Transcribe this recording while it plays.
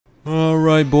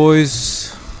Alright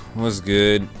boys, what's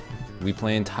good? We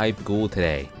playing typeghoul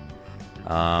today.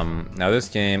 Now this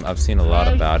game, I've seen a lot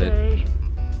about it.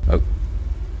 Oh.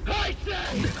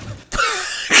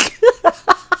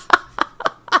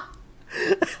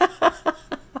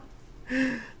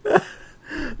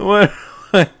 What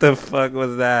the fuck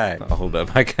was that? Oh, hold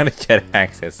up, I gotta get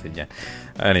access again.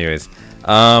 Anyways,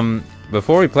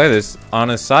 before we play this,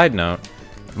 on a side note,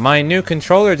 my new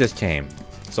controller just came.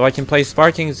 So I can play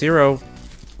Sparking Zero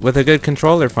with a good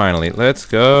controller finally. Let's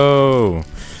go.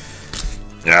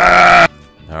 Yeah.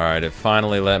 Alright, it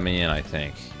finally let me in, I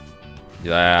think.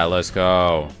 Yeah, let's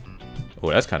go. Oh,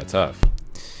 that's kind of tough.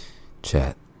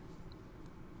 Chat.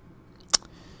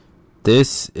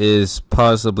 This is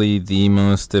possibly the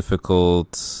most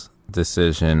difficult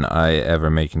decision I ever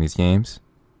make in these games.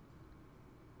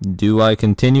 Do I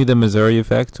continue the Missouri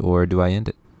effect or do I end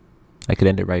it? I could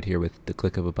end it right here with the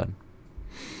click of a button.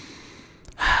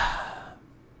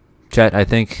 Chat, I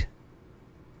think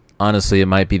honestly it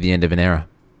might be the end of an era.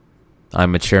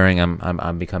 I'm maturing,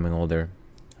 I'm becoming older.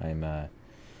 I'm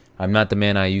not the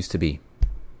man I used to be.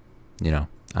 You know,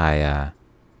 I've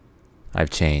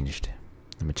changed.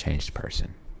 I'm a changed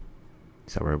person.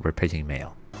 So we're picking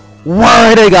male.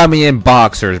 Why they got me in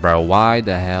boxers, bro? Why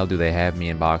the hell do they have me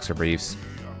in boxer briefs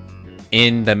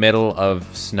in the middle of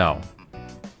snow?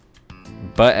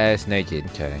 Butt ass naked.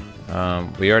 Okay.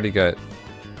 We already got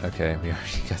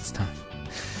stuff.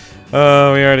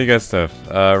 Oh, we already got stuff.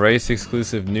 Race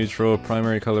exclusive neutral,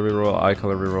 primary color reroll, eye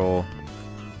color reroll,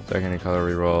 secondary color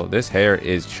reroll. This hair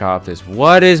is chopped as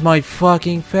what is my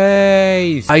fucking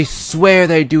face? I swear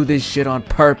they do this shit on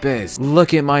purpose.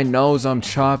 Look at my nose, I'm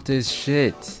chopped as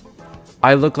shit.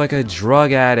 I look like a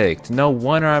drug addict. No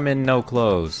wonder I'm in no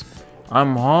clothes.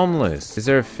 I'm homeless. Is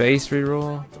there a face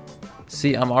reroll?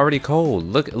 See, I'm already cold.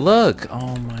 Look.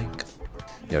 Oh my god.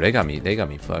 Yo, they got me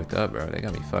fucked up, bro. They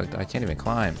got me fucked up. I can't even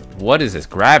climb. What is this?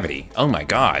 Gravity. Oh my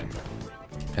god.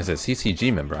 As a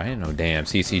CCG member, I ain't no damn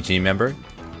CCG member.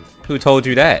 Who told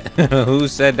you that? Who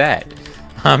said that?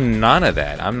 I'm none of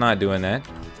that. I'm not doing that.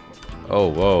 Oh,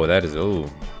 whoa, that is, ooh.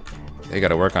 They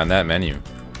gotta work on that menu.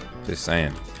 Just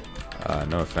saying.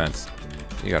 No offense.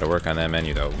 You gotta work on that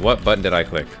menu, though. What button did I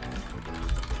click?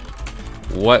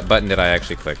 What button did I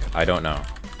actually click? I don't know.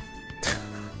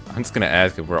 I'm just gonna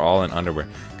ask if we're all in underwear,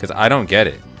 because I don't get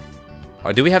it.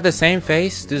 Do we have the same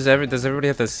face? Does everybody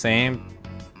have the same?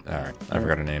 All right, I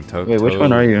forgot her name. Wait, which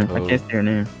one are you? I can't see your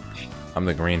name. I'm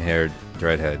the green-haired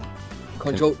dreadhead.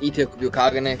 Control E to equip your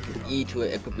cognitive, E to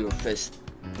equip your fist.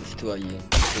 It's to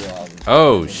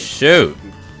Oh shoot!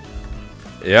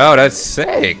 Yo, that's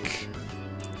sick.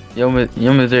 Yo,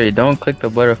 Missouri, don't click the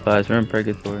butterflies. We're in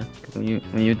purgatory. When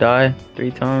you die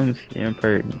 3 times, you're in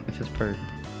purg. This is purg.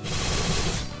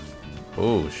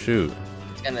 Oh shoot!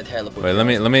 It's gonna teleport. Wait, let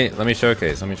me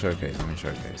showcase.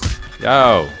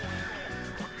 Yo!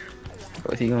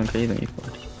 What's he going crazy on you for?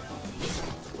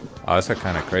 Oh, that's a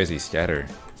kind of crazy scatter.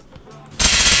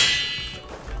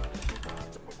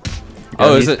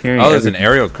 Oh, there's an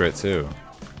aerial crit too.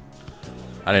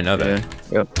 I didn't know that.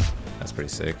 Yeah. Yep. That's pretty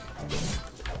sick.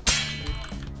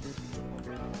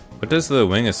 What does the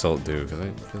wing assault do? Because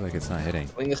I feel like it's not hitting.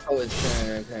 Wing assault is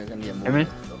gonna be a movement. Hey man,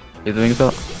 is the wing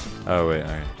assault? Oh wait,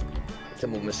 alright. It's a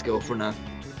movement skill for now.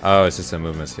 Oh, it's just a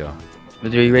movement skill.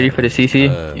 Missouri, you ready for the CC?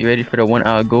 You ready for the 1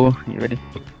 hour goal? You ready?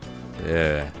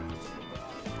 Yeah.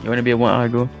 You wanna be a 1 hour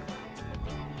goal?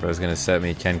 Bro's gonna set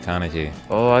me Ken Kaneki.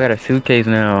 Oh, I got a suitcase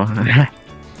now.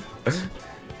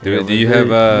 do you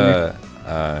have I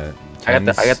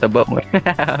got the butt one.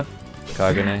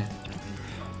 Kagane?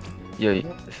 Yo,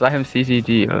 slide him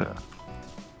CCG.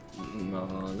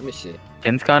 Let me see.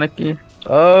 Ken's Kaneki?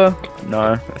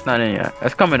 No, it's not in yet.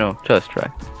 It's coming though. Just try.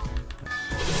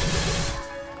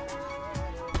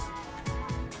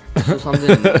 So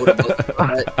something notable.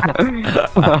 I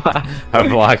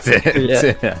blocked it.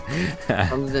 Yeah.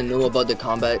 Something new about the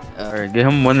combat. Alright, get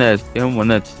him one that's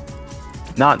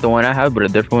not the one I have, but a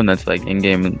different one that's like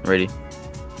in-game and ready.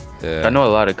 Yeah. I know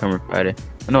a lot of Comer Friday.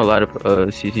 I know a lot of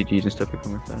CCGs and stuff are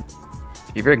Comer Friday.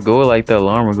 If you go like the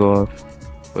alarm will go off.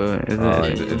 But it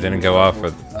didn't go off for,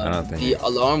 I don't think. The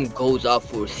alarm goes off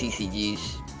for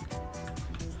CCGs.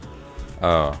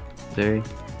 Oh. There.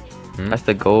 That's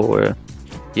the goal where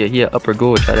he had upper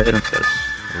goal, try to hit him first.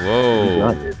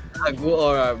 Whoa.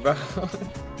 Alright, bro.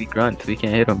 We grunt, we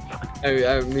can't hit him. Hey,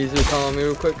 Mizu, call on me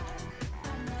real quick.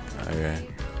 Okay.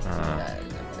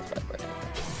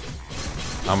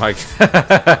 Oh my god.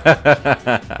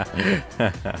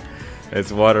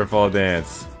 It's waterfall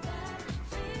dance.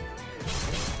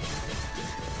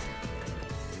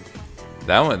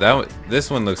 This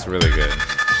one looks really good.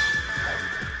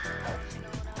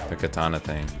 The katana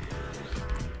thing.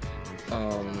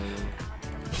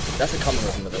 That's a common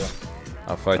weapon, by the way.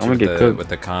 I'll fight I'm you gonna get with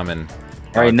the common.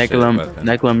 Alright, dog shit weapon.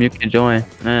 Neculum, you can join.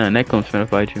 Nah, Neculum's finna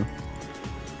fight you.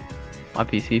 My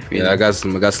PC free. Yeah, I got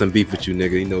some beef with you,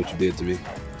 nigga. You know what you did to me.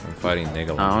 I'm fighting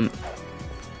Nigel. I don't.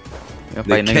 You're The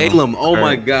fighting Neculum. Calum, oh my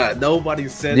Alright. god, nobody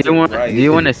said Do you want? right. Do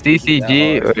you want a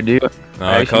CCG or do you? No,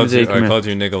 I called you. come I here. called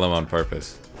you Niggalum on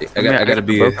purpose. I gotta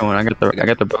be the a, broken one. I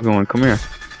got the broken one. Come here.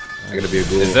 I gotta be a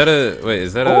ghoul. Is that a wait?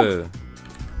 Is that a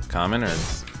common or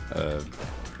a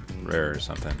rare or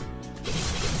something?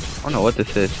 I don't know what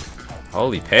this is.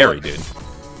 Holy parry, dude!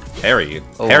 Parry,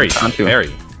 Oh, parry, I'm too.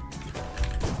 parry.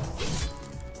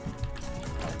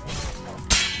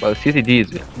 Well, CCG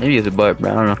is maybe it's a butt,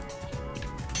 but I don't know.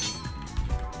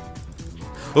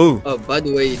 Ooh! Oh, by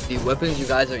the way, the weapons you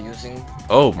guys are using.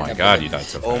 Oh my god, you died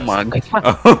so fast. Oh my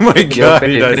god. Oh my god,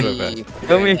 you died so Pretty, fast.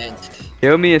 Heal me. enhanced.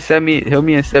 Heal me and send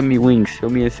me wings. Heal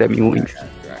me and send me wings.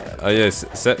 Oh yes,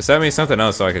 send me something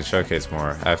else so I can showcase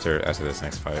more after this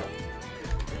next fight.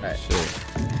 Alright. Shit.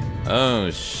 Oh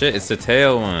shit, it's the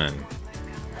tail one.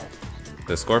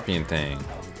 The scorpion thing.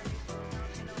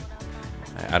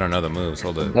 I don't know the moves.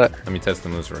 Hold up. What? Let me test the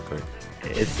moves real quick.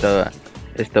 It's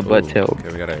the butt Ooh, tail.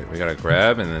 okay, we gotta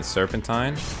grab and then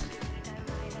serpentine.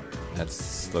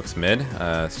 That's looks mid.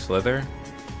 Slither.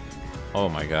 Oh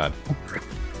my god.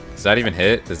 Does that even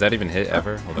hit? Does that even hit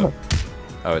ever? Hold up.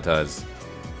 Oh, it does.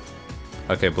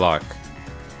 Okay, block.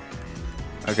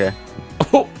 Okay.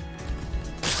 Oh!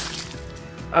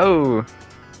 Oh.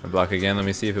 Block again. Let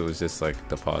me see if it was just like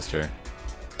the posture.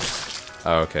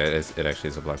 Oh, okay. It actually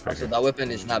is a block So breaker. that weapon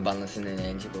is not balancing in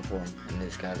any shape or form, and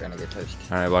this guy's gonna get toast.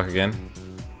 Alright, block again.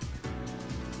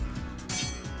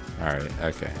 Alright,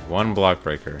 okay. One block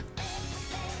breaker.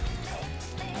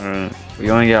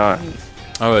 We only got.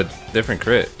 Oh, a different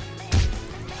crit.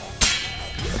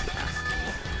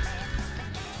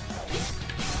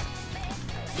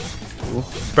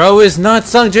 Bro, it's not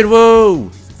Sung Jinwoo!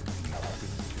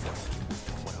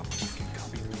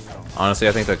 Honestly,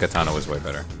 I think the katana was way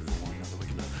better.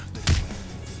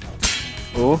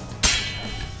 Oh.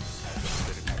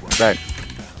 Back.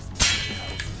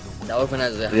 That weapon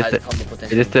has a Is high it- combo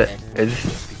potential. Is this the? Is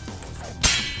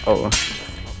this? Oh.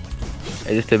 Is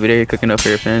this the video you're cooking up for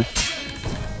your fans?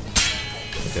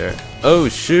 There. Oh,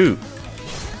 shoot!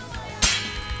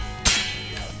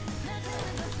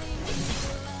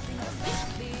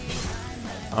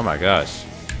 Oh my gosh.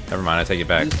 Never mind, I take it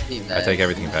back. I take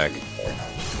everything back. Yeah,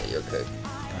 you're okay.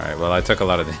 Alright, well, I took a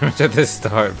lot of damage at the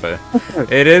start, but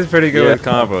it is pretty good Yeah. with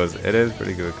combos. It is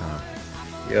pretty good with combos.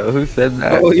 Yo, who said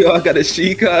that? Oh, yo, I got a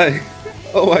Shikai.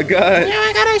 Oh my god. Yeah,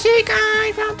 I got a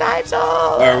Shikai from typeghoul!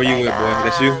 Alright, where you went, boy?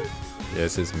 That's you?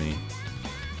 Yes, it's me.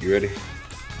 You ready?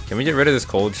 Can we get rid of this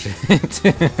cold shit?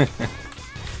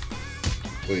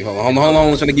 Wait, hold on.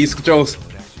 I'm trying to get you some controls.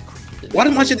 Why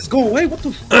did my shit just go away? What the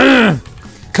f?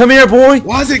 Come here, boy!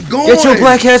 Why is it going? Get your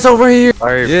black ass over here!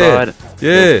 Alright, Yeah. fraud.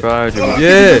 Yeah. Yo, fraud, you-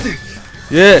 Yeah!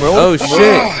 Yeah! Oh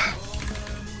shit!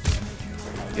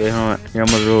 Yeah, hold on. You're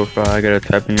almost real fraud. I gotta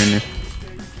type in your name.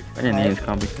 What your name is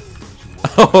complicated.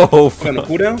 Oh, What kind of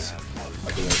fuck. cooldowns?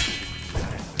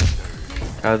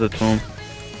 How's it to him?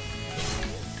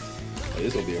 Hey,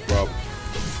 this gonna be a problem.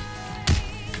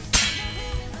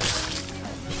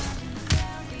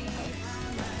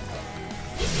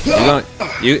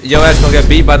 Your ass gonna get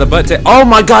beat by the butt tail. Oh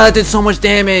my god, that did so much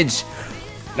damage!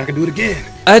 I can do it again.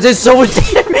 That did so much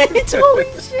damage! Holy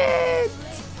shit!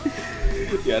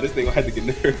 Yeah, this thing gonna have to get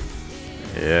nerfed.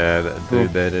 Yeah,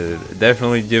 dude, that is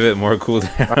definitely give it more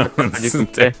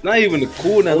cooldowns. Not even the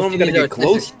cooldown. I'm gonna get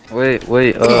close. Wait,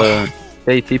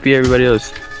 hey, TP everybody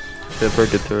else. To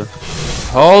Purgatory.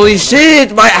 Holy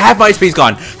shit! My half my HP is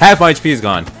gone. Half my HP is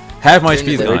gone. Half my HP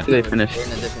is Wait gone. till they finish. We're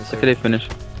in a different Wait till server. they finish.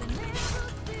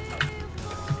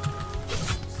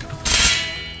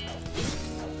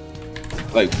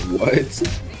 Like what?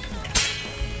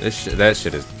 That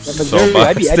shit is Yeah, so Missouri,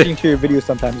 I be busted. editing to your videos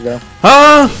sometimes, bro.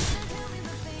 Huh?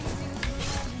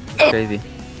 Crazy.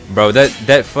 Bro,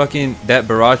 that fucking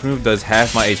barrage move does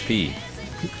half my HP.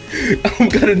 I'm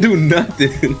gonna do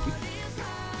nothing. You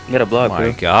gotta Oh block, my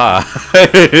bro. god.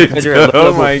 you're at Oh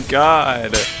level. my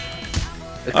god.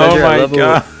 Because Oh you're my at level,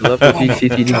 God. level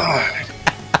CCTD.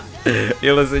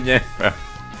 You listen, yeah.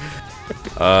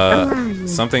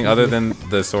 Something other than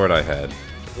the sword I had.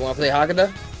 You wanna play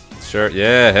Hagada? Sure.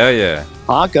 Yeah. Hell yeah.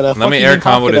 Hakata. Let me air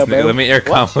combo this nigga. Let me air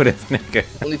combo this nigga.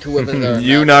 Only two weapons are.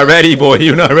 You not ready, boy.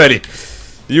 You not ready.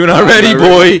 You not ready, not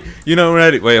boy. You not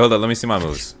ready. Wait, hold up. Let me see my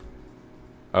moves.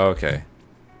 Okay.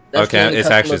 That's Okay, the only it's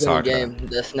custom actually weapon in Sakura. the game.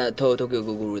 That's not Tokyo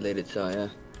Google related, so yeah.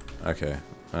 Okay.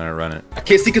 I'm gonna run it. I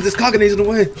can't see because this Kagane's in the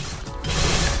way.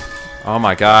 Oh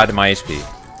my god, my HP.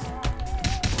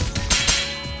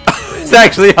 It's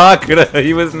actually Hakura.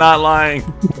 He was not lying.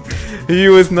 He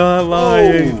was not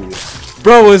lying. Oh.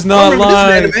 Bro was not I remember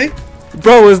lying. this in anime.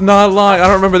 Bro was not lying. I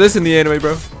don't remember this in the anime,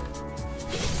 bro.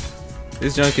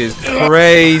 This junk is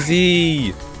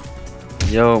crazy.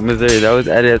 Yo, Missouri, that was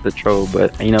added as a troll,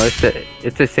 but you know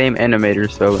it's the same animator,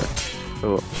 so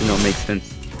you know, it makes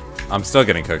sense. I'm still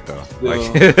getting cooked though. Yeah.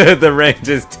 Like the range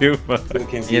is too much. I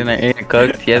can't He see. ain't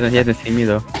cooked. He hasn't seen me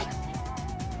though.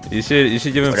 You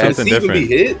should give him Has something he even different.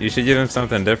 be hit? You should give him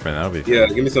something different. That'll be fun. Yeah,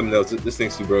 give me something else. This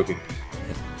thing's too broken.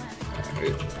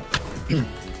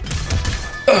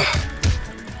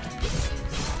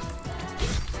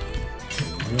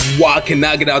 Wow, I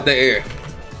cannot get out the air.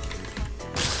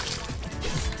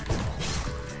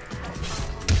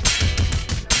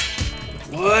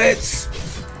 What?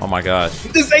 Oh my gosh.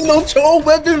 This ain't no troll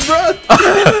weapon, bro.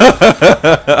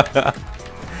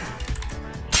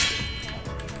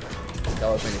 That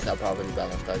weapon is not properly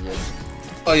balanced out yet.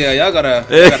 Oh yeah, y'all gotta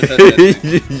test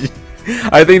that.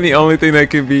 I think the only thing that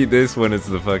can beat this one is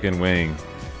the fucking wing.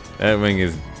 That wing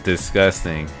is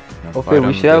disgusting. I'll Okay, fight we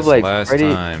him should have, this like, last pretty-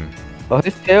 time. Oh,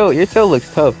 your tail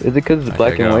looks tough. Is it because it's I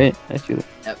black check and out. white? Actually,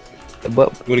 Yep. the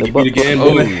butt. You wanna the get butt beat again,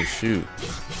 plug- boy? Oh shoot.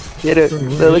 Yeah,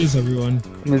 Where is everyone?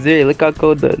 Missouri, look how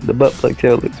cold the butt plug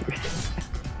tail looks.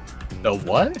 The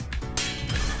what?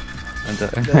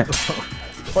 And,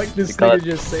 What this We call nigga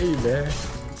just say, man?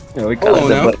 yeah, we call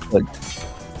Hold it on the now. butt plug.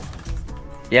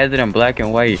 He has it in black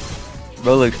and white.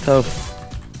 Bro looks tough.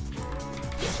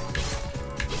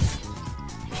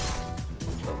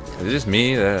 Is it just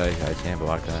me that I can't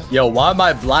block that? Yo, why am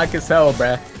I black as hell,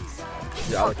 bruh?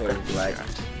 Yeah, I was already black.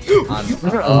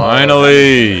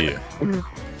 Finally.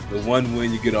 The one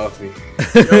win you get off me.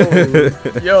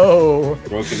 Yo.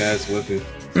 Broken ass weapon.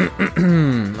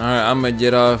 Alright, I'm gonna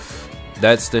get off.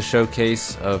 That's the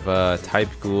showcase of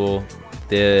typeghoul.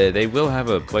 They will have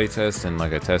a playtest and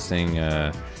like a testing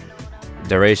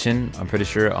duration, I'm pretty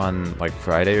sure, on like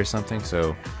Friday or something.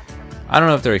 So I don't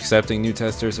know if they're accepting new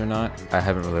testers or not. I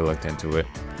haven't really looked into it.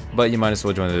 But you might as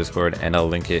well join the Discord, and I'll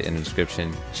link it in the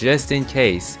description just in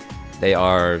case they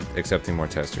are accepting more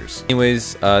testers.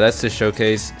 Anyways, that's the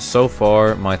showcase. So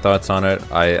far, my thoughts on it,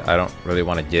 I don't really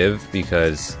want to give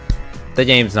because the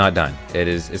game's not done.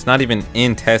 It's not even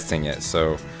in testing yet.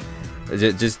 So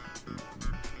just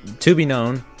to be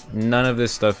known, none of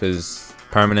this stuff is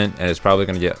permanent, and it's probably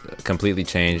going to get completely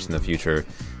changed in the future.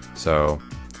 So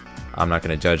I'm not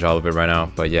going to judge all of it right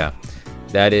now, but yeah,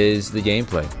 that is the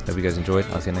gameplay. Hope you guys enjoyed.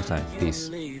 I'll see you next time.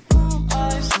 Peace.